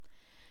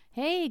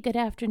Hey, good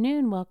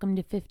afternoon. Welcome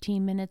to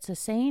 15 Minutes of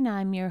Sane.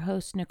 I'm your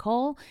host,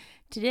 Nicole.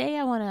 Today,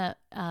 I want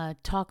to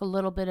talk a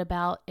little bit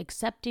about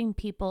accepting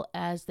people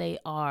as they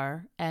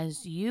are,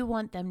 as you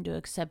want them to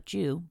accept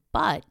you.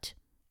 But,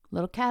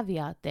 little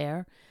caveat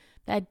there,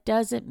 that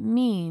doesn't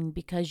mean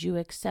because you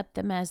accept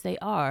them as they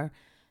are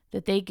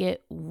that they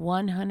get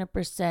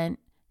 100%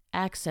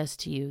 access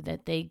to you,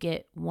 that they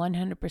get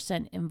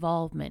 100%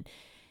 involvement.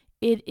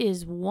 It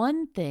is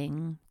one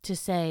thing to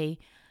say,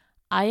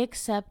 I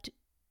accept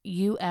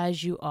you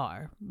as you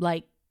are.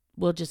 Like,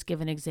 we'll just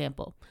give an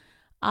example.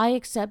 I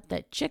accept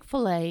that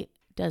Chick-fil-A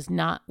does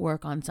not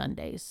work on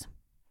Sundays.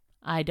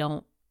 I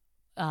don't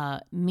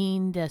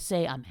mean to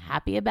say I'm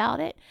happy about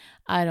it.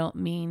 I don't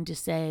mean to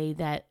say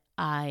that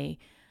I,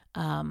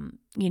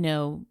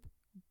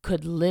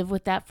 could live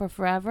with that for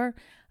forever.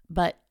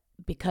 But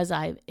because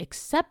I'm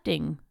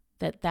accepting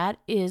that that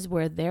is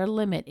where their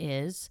limit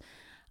is,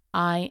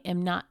 I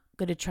am not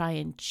going to try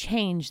and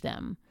change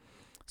them.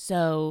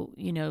 So,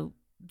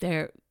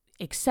 they're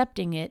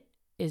accepting it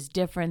is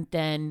different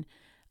than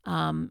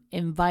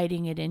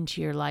inviting it into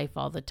your life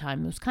all the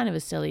time. It was kind of a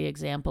silly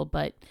example,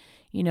 but,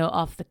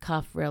 off the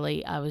cuff,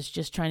 really, I was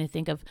just trying to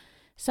think of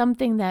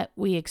something that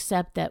we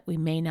accept that we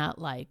may not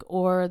like,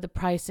 or the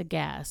price of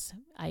gas.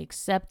 I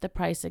accept the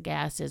price of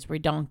gas is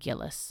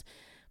redonkulous,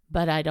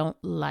 but I don't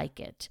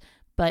like it.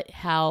 But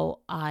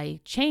how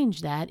I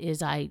change that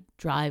is I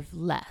drive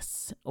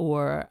less,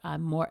 or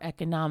I'm more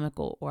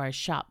economical, or I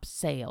shop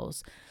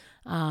sales.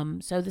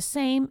 So the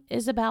same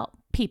is about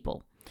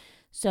people.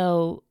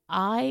 So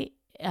I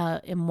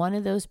am one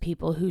of those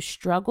people who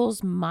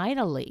struggles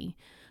mightily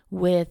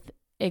with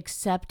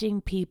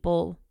accepting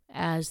people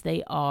as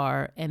they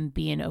are and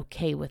being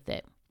okay with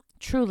it.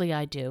 Truly,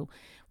 I do.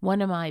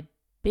 One of my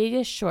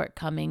biggest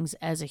shortcomings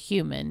as a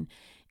human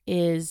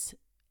is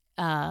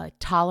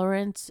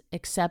tolerance,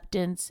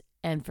 acceptance,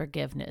 and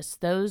forgiveness.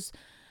 Those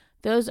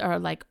are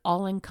like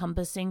all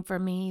encompassing for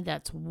me.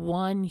 That's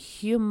one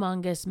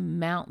humongous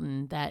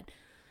mountain that,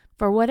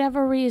 for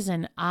whatever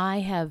reason, I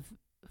have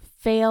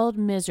failed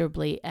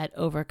miserably at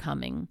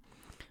overcoming.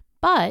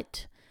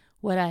 But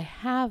what I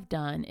have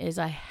done is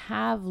I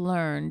have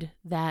learned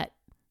that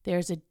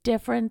there's a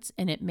difference,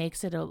 and it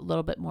makes it a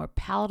little bit more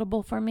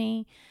palatable for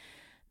me,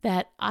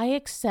 that I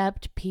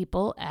accept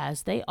people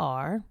as they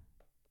are,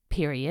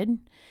 period.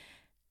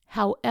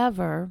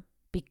 However,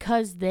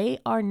 because they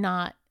are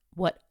not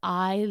what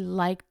I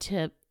like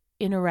to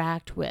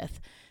interact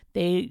with,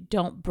 they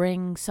don't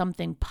bring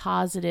something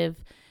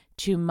positive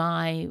to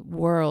my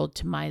world,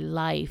 to my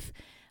life.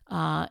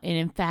 And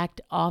in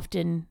fact,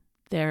 often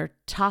they're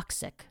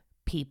toxic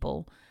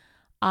people.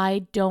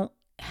 I don't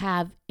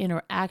have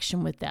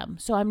interaction with them.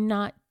 So I'm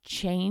not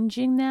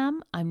changing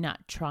them. I'm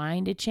not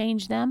trying to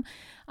change them.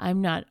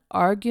 I'm not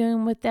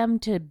arguing with them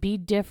to be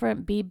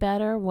different, be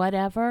better,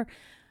 whatever.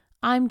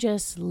 I'm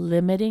just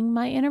limiting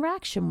my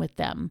interaction with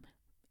them.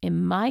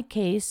 In my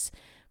case,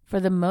 for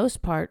the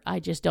most part,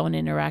 I just don't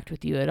interact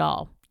with you at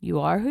all. You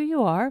are who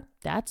you are.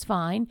 That's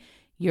fine.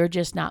 You're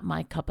just not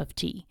my cup of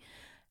tea.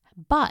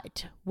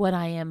 But what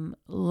I am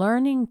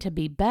learning to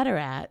be better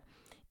at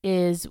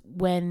is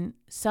when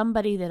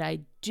somebody that I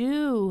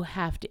do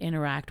have to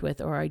interact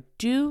with, or I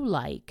do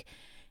like,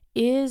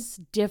 is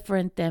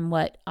different than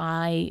what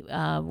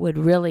I would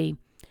really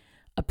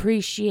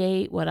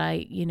appreciate, what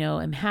I,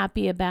 am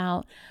happy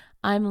about,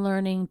 I'm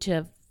learning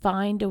to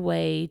find a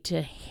way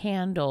to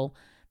handle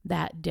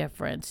that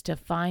difference, to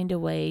find a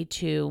way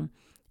to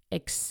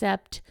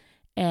accept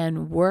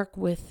and work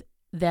with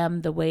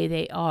them the way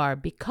they are,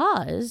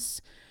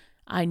 because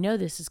I know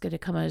this is going to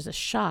come as a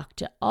shock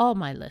to all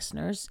my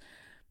listeners.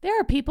 There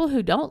are people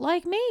who don't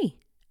like me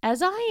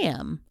as I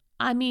am.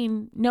 I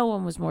mean, no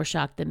one was more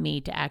shocked than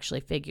me to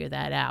actually figure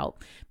that out,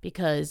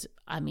 because,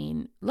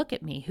 look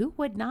at me. Who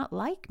would not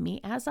like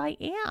me as I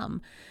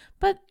am?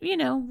 But,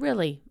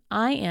 really,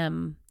 I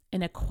am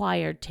an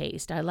acquired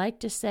taste. I like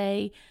to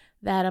say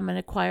that I'm an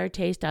acquired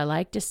taste. I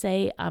like to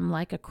say I'm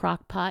like a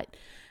crock pot,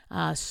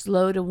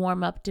 slow to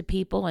warm up to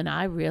people, and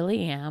I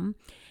really am.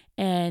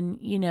 And,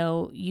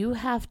 you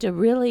have to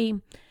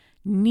really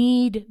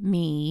need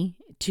me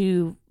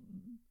to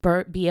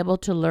be able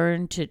to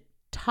learn to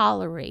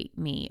tolerate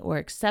me or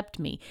accept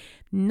me.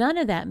 None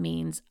of that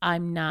means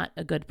I'm not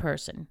a good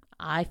person.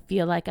 I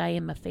feel like I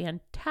am a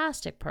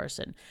fantastic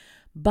person,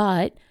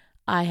 but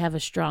I have a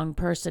strong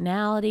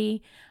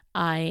personality.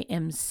 I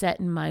am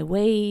set in my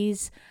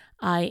ways.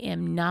 I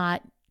am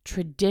not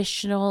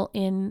traditional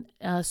in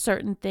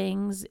certain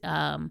things.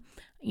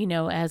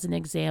 As an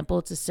example,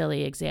 it's a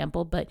silly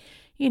example, but,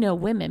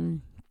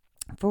 women,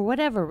 for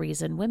whatever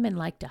reason, women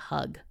like to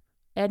hug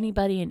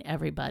anybody and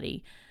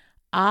everybody.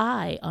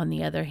 I, on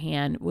the other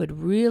hand,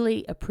 would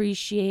really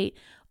appreciate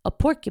a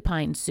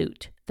porcupine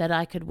suit that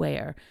I could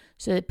wear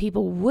so that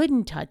people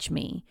wouldn't touch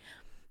me.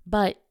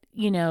 But,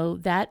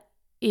 that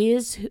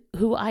is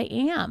who I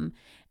am.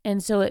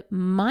 And so it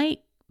might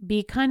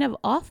be kind of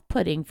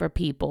off-putting for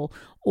people.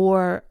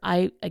 Or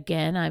I've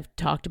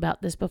talked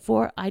about this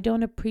before, I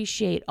don't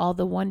appreciate all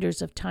the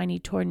wonders of tiny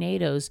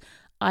tornadoes,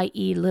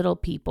 i.e. little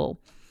people.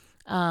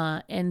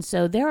 And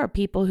so there are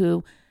people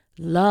who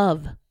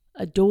love,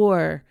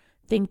 adore,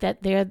 think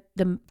that they're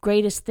the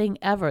greatest thing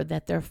ever,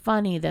 that they're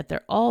funny, that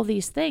they're all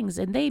these things.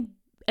 And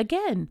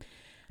again,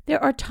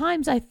 there are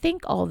times I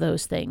think all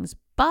those things,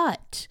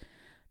 but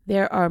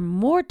there are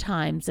more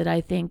times that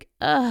I think,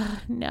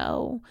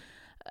 no,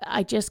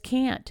 I just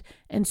can't.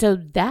 And so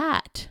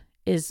that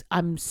is,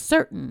 I'm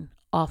certain,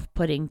 off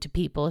putting to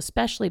people,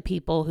 especially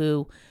people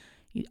who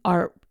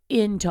are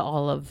into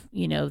all of,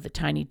 the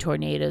tiny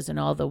tornadoes and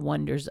all the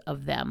wonders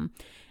of them.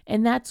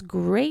 And that's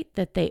great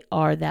that they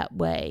are that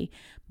way,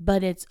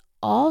 but it's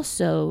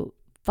also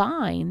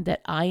fine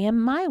that I am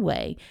my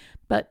way.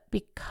 But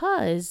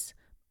because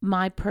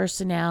my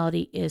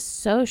personality is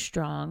so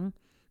strong,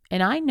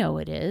 and I know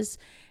it is,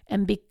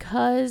 and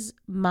because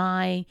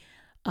my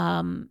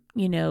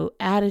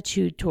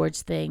attitude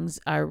towards things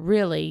are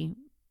really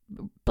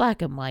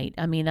black and white.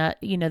 I mean,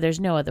 there's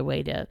no other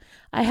way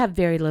I have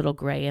very little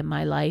gray in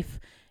my life,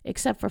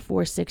 except for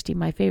 460,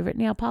 my favorite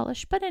nail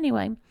polish. But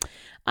anyway,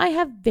 I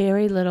have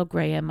very little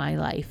gray in my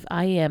life.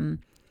 I am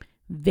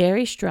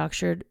very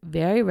structured,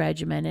 very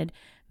regimented,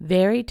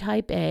 very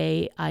type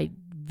A. I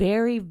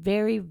very,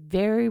 very,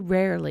 very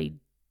rarely,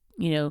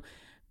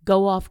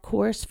 go off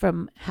course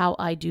from how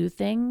I do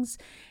things.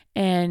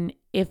 And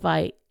if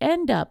I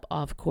end up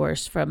off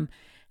course from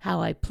how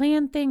I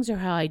plan things or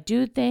how I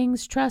do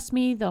things, trust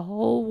me, the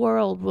whole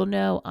world will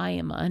know I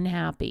am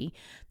unhappy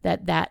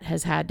that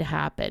has had to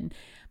happen.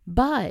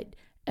 But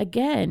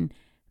again,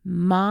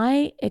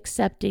 my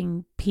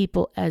accepting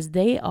people as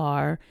they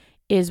are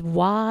is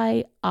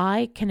why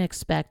I can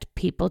expect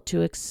people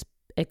to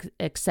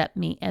accept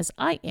me as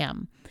I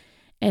am.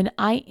 And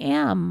I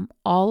am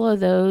all of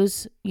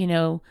those,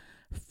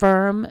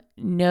 firm,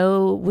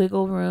 no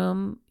wiggle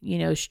room,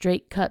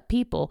 straight cut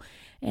people.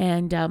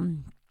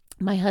 And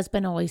my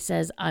husband always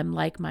says I'm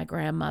like my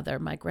grandmother.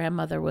 My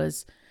grandmother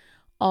was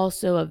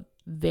also a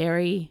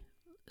very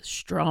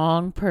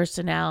strong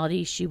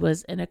personality. She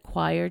was an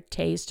acquired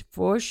taste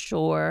for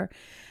sure.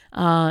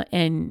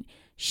 And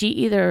she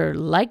either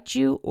liked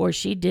you or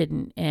she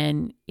didn't.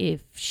 And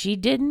if she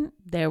didn't,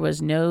 there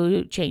was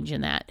no change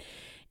in that.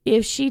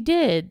 If she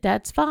did,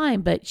 that's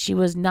fine. But she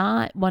was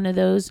not one of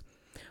those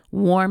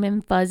warm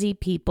and fuzzy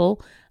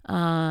people.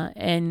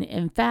 And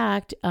in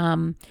fact,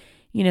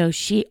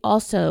 she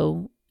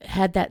also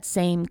had that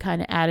same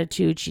kind of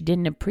attitude. She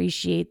didn't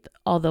appreciate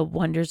all the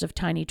wonders of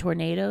tiny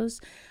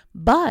tornadoes.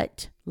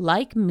 But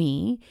like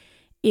me,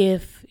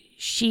 if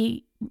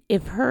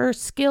her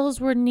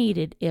skills were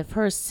needed, if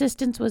her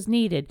assistance was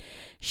needed,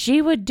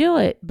 she would do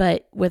it,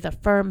 but with a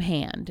firm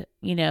hand,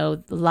 a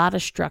lot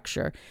of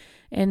structure.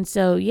 And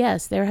so,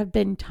 yes, there have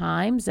been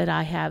times that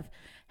I have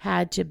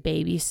had to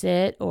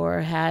babysit or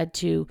had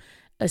to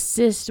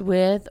assist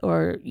with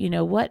or,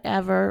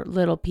 whatever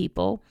little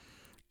people.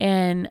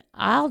 And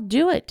I'll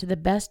do it to the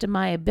best of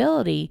my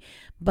ability,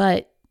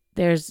 but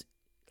there's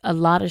a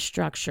lot of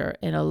structure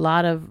and a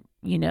lot of,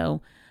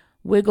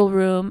 wiggle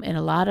room and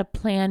a lot of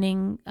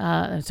planning.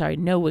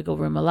 No wiggle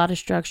room, a lot of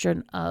structure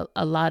and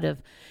a lot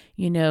of,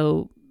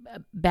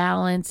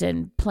 balance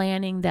and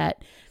planning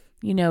that,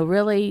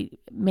 really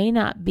may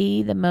not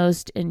be the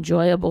enjoyable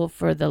enjoyable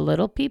for the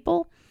little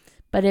people,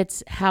 but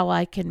it's how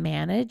I can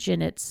manage,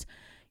 and it's,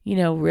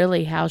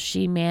 really how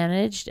she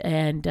managed.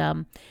 And,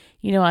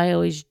 I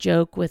always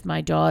joke with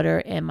my daughter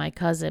and my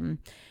cousin,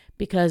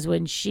 because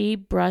when she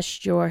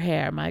brushed your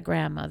hair, my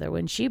grandmother,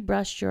 when she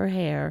brushed your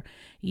hair,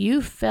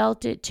 you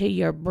felt it to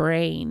your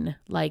brain,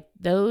 like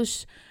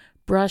those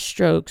brush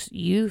strokes,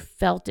 you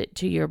felt it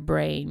to your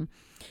brain.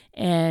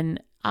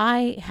 And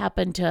I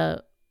happen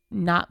to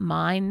not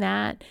mind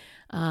that.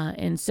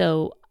 And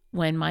so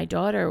when my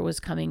daughter was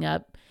coming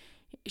up,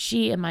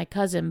 she and my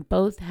cousin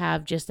both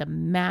have just a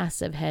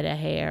massive head of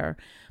hair.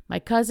 My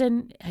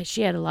cousin,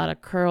 she had a lot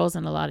of curls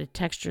and a lot of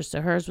texture,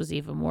 so hers was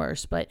even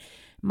worse. But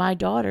my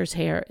daughter's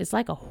hair is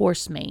like a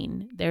horse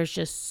mane. There's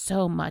just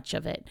so much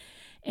of it.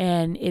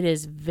 And it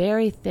is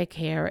very thick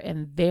hair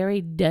and very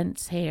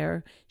dense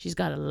hair. She's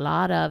got a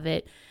lot of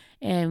it.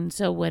 And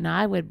so when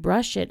I would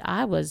brush it,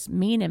 I was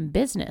mean in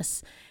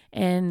business.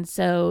 And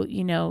so,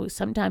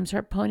 sometimes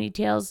her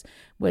ponytails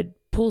would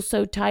pull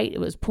so tight, it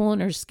was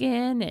pulling her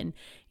skin. And,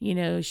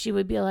 she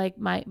would be like,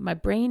 my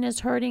brain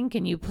is hurting.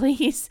 Can you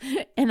please?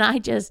 And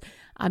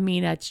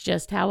that's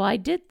just how I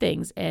did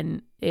things.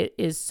 And it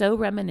is so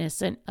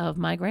reminiscent of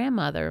my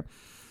grandmother.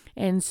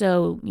 And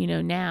so,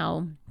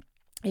 now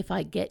if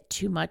I get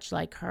too much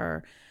like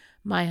her,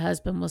 my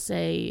husband will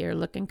say, you're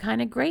looking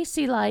kind of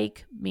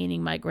Gracie-like,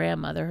 meaning my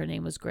grandmother, her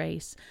name was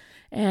Grace.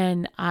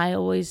 And I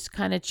always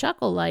kind of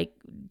chuckle like,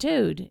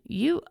 dude,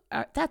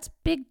 that's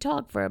big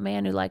talk for a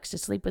man who likes to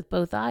sleep with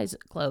both eyes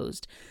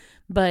closed.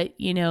 But,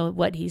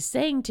 what he's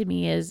saying to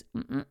me is,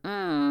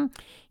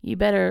 you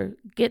better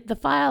get the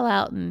file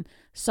out and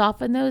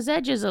soften those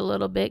edges a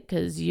little bit,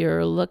 because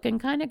you're looking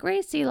kind of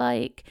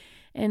Gracie-like.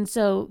 And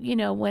so,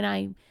 when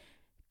I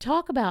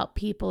talk about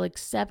people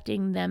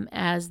accepting them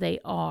as they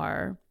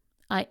are,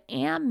 I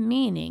am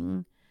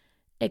meaning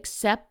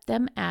accept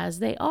them as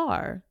they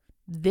are.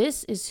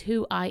 This is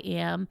who I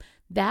am.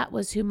 That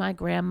was who my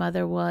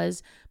grandmother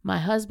was. My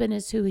husband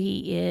is who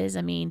he is.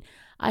 I mean,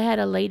 I had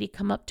a lady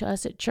come up to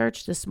us at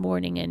church this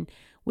morning, and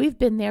we've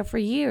been there for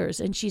years.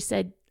 And she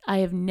said, I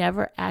have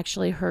never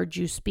actually heard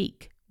you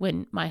speak,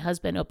 when my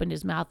husband opened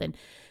his mouth and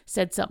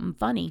said something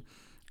funny.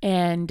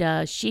 And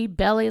she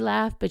belly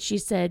laughed, but she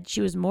said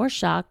she was more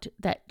shocked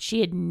that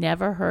she had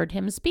never heard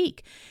him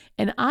speak.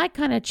 And I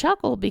kind of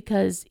chuckled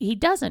because he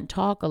doesn't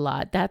talk a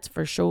lot, that's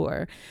for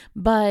sure.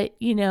 But,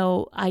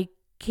 I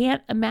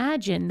can't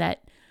imagine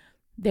that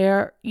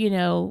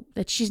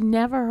that she's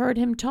never heard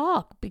him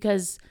talk,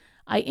 because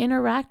I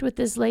interact with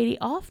this lady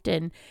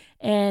often.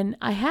 And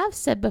I have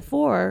said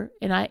before,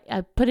 and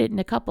I put it in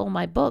a couple of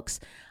my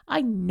books,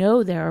 I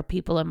know there are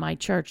people in my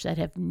church that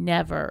have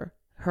never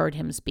heard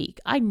him speak.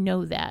 I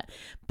know that.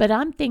 But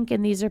I'm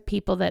thinking these are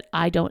people that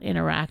I don't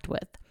interact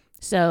with.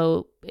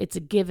 So it's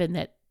a given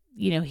that,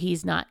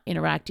 he's not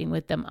interacting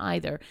with them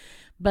either.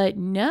 But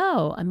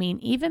no, I mean,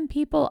 even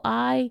people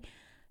I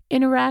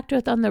interact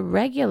with on the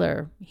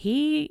regular,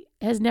 he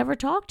has never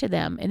talked to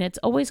them. And it's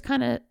always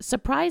kind of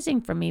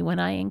surprising for me when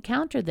I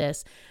encounter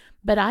this.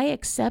 But I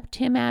accept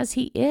him as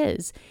he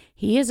is.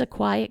 He is a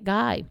quiet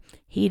guy.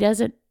 He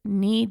doesn't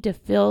need to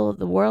fill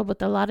the world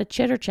with a lot of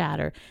chitter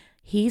chatter.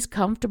 He's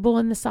comfortable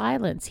in the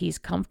silence. He's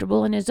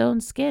comfortable in his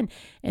own skin.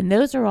 And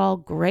those are all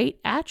great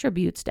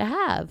attributes to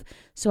have.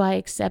 So I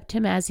accept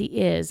him as he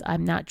is.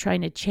 I'm not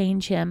trying to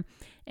change him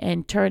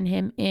and turn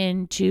him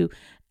into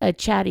a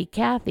chatty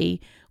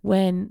Cathy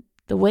when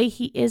the way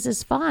he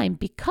is fine,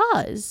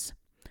 because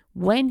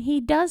when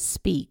he does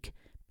speak,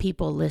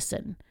 people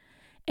listen.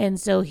 And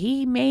so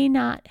he may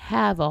not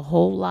have a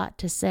whole lot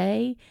to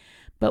say,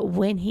 but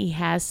when he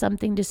has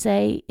something to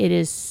say, it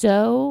is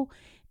so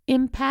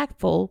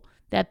impactful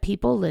that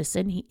people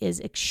listen. He is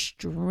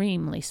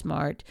extremely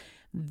smart,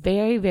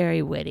 very,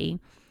 very witty,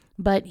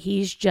 but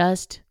he's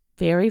just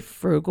very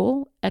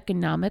frugal,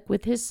 economic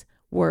with his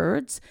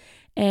words,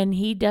 and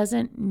he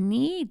doesn't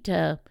need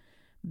to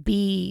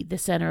be the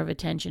center of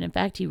attention. In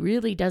fact, he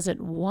really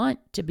doesn't want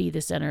to be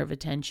the center of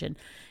attention.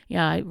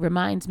 Yeah, it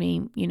reminds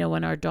me,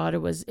 when our daughter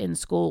was in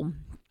school,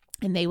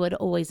 and they would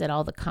always at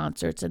all the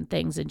concerts and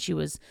things, and she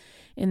was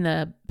in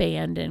the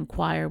band and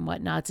choir and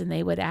whatnots, and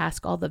they would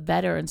ask all the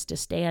veterans to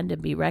stand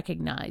and be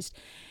recognized.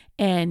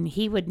 And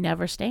he would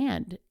never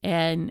stand.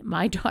 And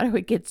my daughter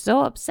would get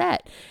so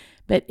upset.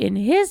 But in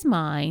his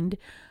mind,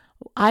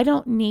 I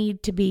don't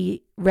need to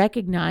be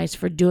recognized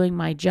for doing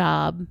my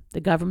job.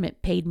 The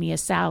government paid me a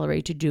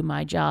salary to do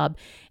my job.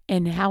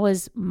 And how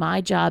is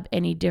my job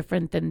any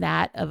different than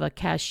that of a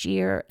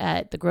cashier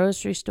at the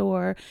grocery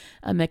store,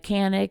 a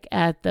mechanic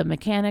at the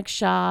mechanic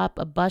shop,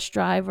 a bus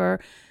driver?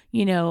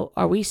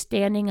 Are we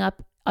standing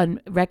up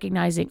and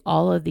recognizing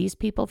all of these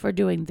people for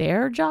doing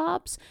their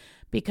jobs?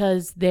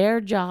 Because their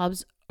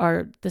jobs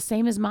are the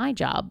same as my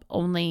job,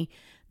 only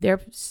their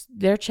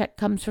check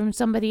comes from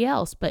somebody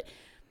else. But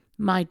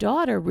my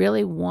daughter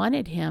really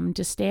wanted him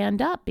to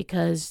stand up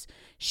because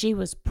she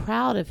was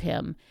proud of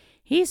him.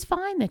 He's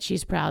fine that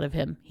she's proud of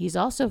him. He's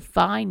also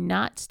fine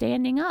not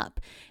standing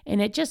up.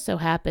 And it just so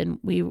happened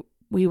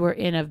we were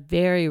in a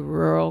very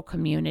rural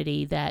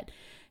community that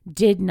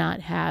did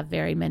not have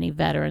very many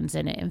veterans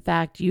in it. In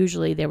fact,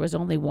 usually there was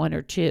only one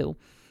or two.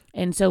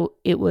 And so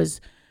it was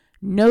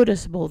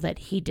noticeable that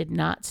he did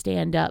not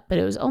stand up, but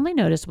it was only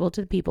noticeable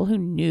to the people who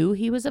knew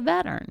he was a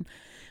veteran.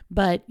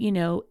 But,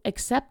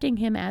 accepting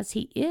him as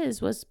he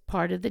is was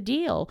part of the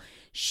deal.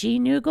 She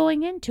knew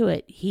going into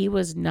it, he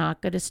was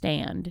not going to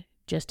stand.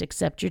 Just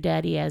accept your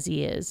daddy as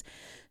he is.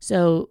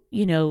 So,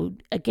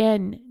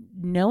 again,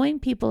 knowing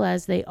people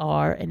as they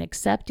are and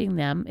accepting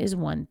them is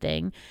one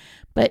thing,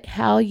 but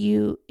how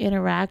you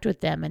interact with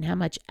them and how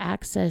much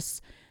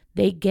access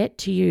they get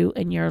to you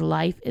in your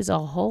life is a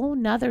whole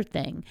nother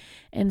thing.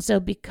 And so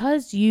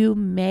because you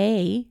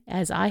may,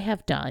 as I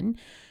have done,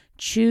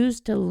 choose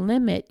to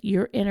limit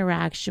your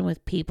interaction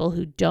with people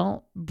who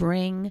don't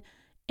bring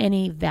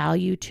any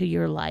value to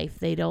your life,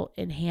 they don't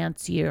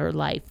enhance your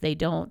life, they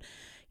don't,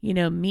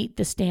 meet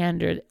the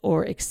standard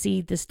or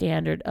exceed the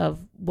standard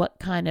of what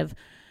kind of,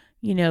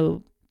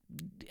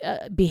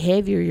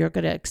 behavior you're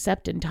going to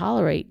accept and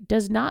tolerate,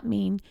 does not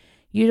mean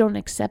you don't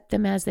accept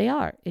them as they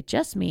are. It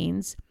just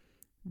means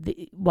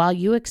while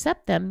you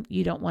accept them,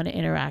 you don't want to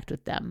interact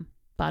with them.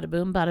 Bada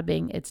boom, bada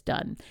bing, it's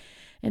done.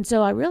 And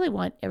so I really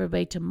want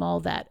everybody to mull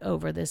that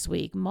over this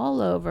week. Mull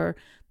over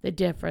the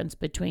difference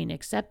between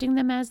accepting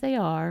them as they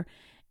are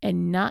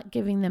and not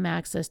giving them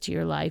access to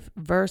your life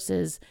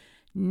versus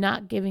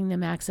not giving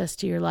them access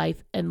to your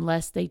life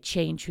unless they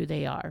change who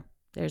they are.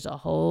 There's a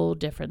whole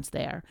difference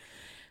there.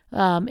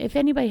 If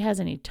anybody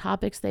has any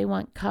topics they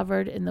want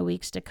covered in the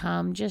weeks to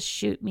come, just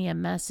shoot me a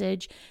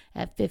message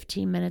at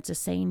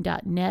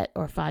 15minutesofsane.net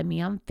or find me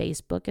on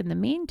Facebook. In the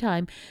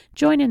meantime,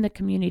 join in the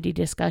community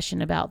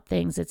discussion about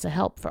things. It's a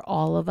help for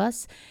all of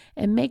us,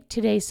 and make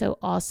today so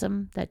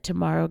awesome that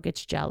tomorrow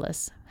gets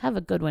jealous. Have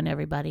a good one,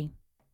 everybody.